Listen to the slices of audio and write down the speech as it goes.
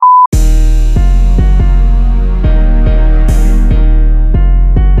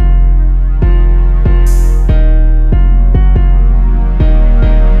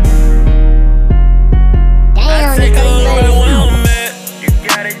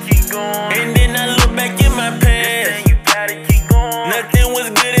And then I look back in my past. Nothing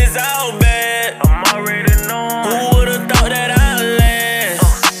was good as all bad. Who would've thought that I'd last?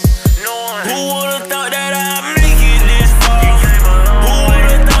 Who would've thought that I'd make it this far? Who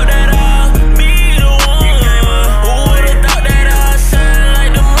would've thought that I'd be the one? Who would've thought that I'd shine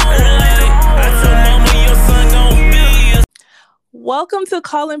like the moonlight? I told mama your son gon' be a... Welcome to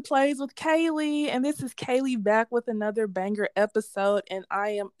Callin' Plays with Kaylee, and this is Kaylee back with another banger episode, and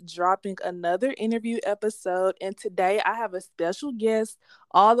I am dropping another interview episode, and today I have a special guest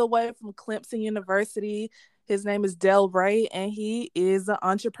all the way from Clemson University. His name is Delray, and he is an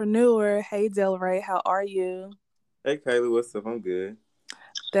entrepreneur. Hey, Delray, how are you? Hey, Kaylee, what's up? I'm good.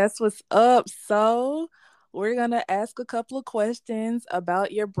 That's what's up. So we're going to ask a couple of questions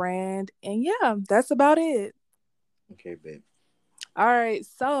about your brand, and yeah, that's about it. Okay, babe. All right,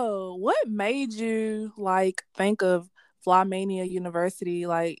 so what made you think of Flymania University?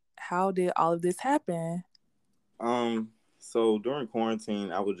 How did all of this happen? So during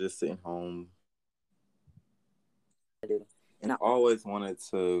quarantine, I was just sitting home, and I always wanted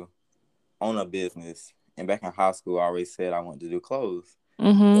to own a business. And back in high school, I always said I wanted to do clothes.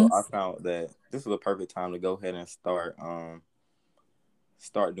 Mm-hmm. So I found that this was a perfect time to go ahead and start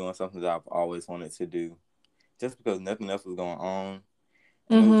doing something that I've always wanted to do, just because nothing else was going on.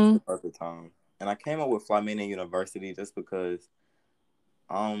 And it was just the perfect time. And I came up with Flymania University just because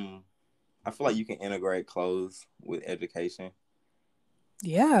I feel like you can integrate clothes with education.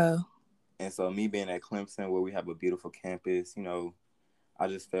 Yeah. And so me being at Clemson, where we have a beautiful campus, I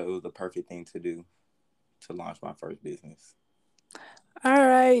just felt it was the perfect thing to do to launch my first business. All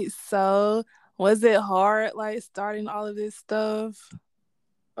right. So was it hard, starting all of this stuff?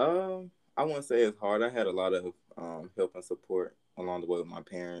 I wouldn't say it's hard. I had a lot of help and support along the way with my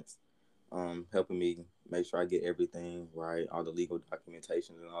parents, helping me make sure I get everything right, all the legal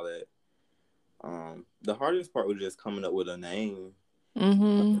documentation and all that. The hardest part was just coming up with a name,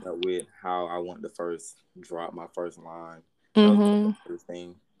 coming up with how I want to first drop my first line. That was the first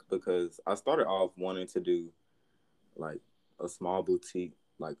thing, because I started off wanting to do a small boutique,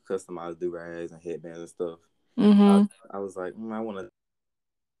 customized do-rags and headbands and stuff. I was like, I want to.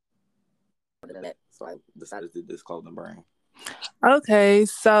 So I decided to do this clothing brand. Okay,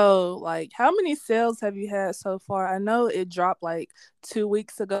 so how many sales have you had so far? I know it dropped 2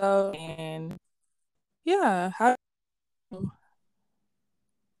 weeks ago, and yeah, how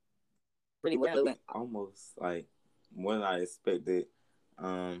pretty well. Almost more than I expected.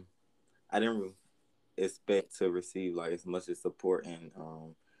 I didn't expect to receive as much as support and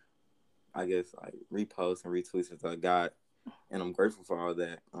I guess reposts and retweets as I got, and I'm grateful for all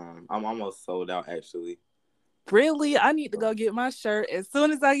that. I'm almost sold out actually. Really? I need to go get my shirt as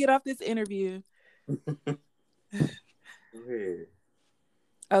soon as I get off this interview. Yeah.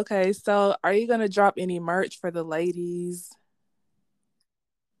 Okay, so are you gonna drop any merch for the ladies?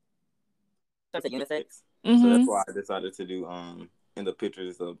 That's unisex. So that's why I decided to do in the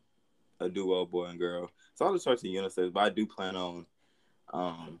pictures of a duo, boy and girl. So all the shirts are unisex, but I do plan on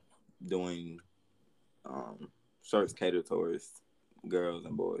doing shirts catered towards girls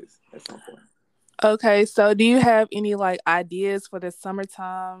and boys at some point. Okay, so do you have any ideas for the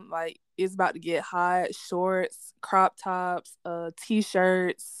summertime? It's about to get hot. Shorts, crop tops,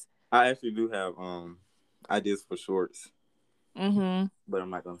 t-shirts. I actually do have ideas for shorts. But I'm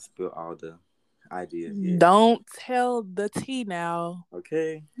not gonna spill all the ideas yet. Don't tell the tea now.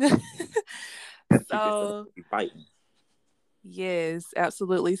 Okay. So fighting. Yes,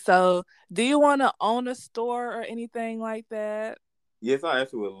 absolutely. So do you want to own a store or anything like that? Yes, I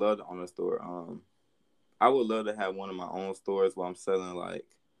actually would love to own a store. I would love to have one of my own stores where I'm selling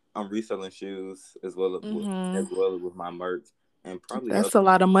I'm reselling shoes as well as with my merch, and probably that's a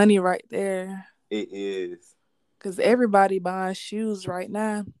lot of money right there. It is, because everybody buying shoes right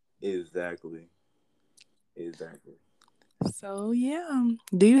now. Exactly. So yeah,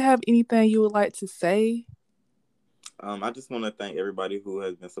 do you have anything you would like to say? I just want to thank everybody who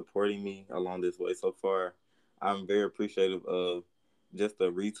has been supporting me along this way so far. I'm very appreciative of just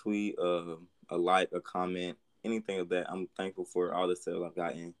a retweet, a like, a comment, anything of that. I'm thankful for all the sales I've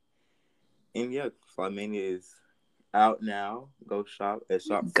gotten. And yeah, Flymania is out now. Go shop at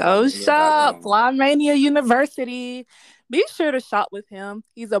Flymania University. Be sure to shop with him.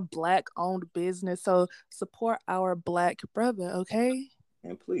 He's a Black-owned business, so support our Black brother, okay?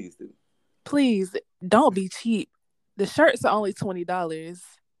 And please do. Please don't be cheap. The shirts are only $20,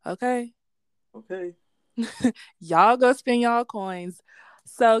 okay? Okay. Y'all go spend y'all coins.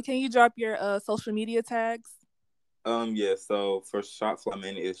 So can you drop your social media tags? Yeah, so for Shop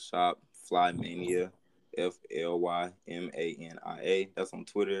Flymania is Shop Flymania. FLYMANIA. That's on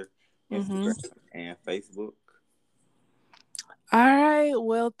Twitter, Instagram, and Facebook. All right.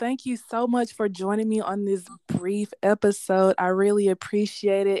 Well, thank you so much for joining me on this brief episode. I really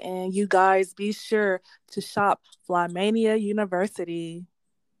appreciate it. And you guys be sure to shop Flymania University.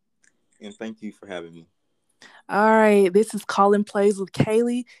 And thank you for having me. All right. This is Callin Plays with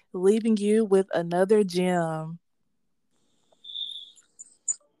Kaylee, leaving you with another gem.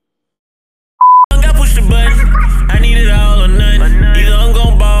 I push the button. I need it all or none. Either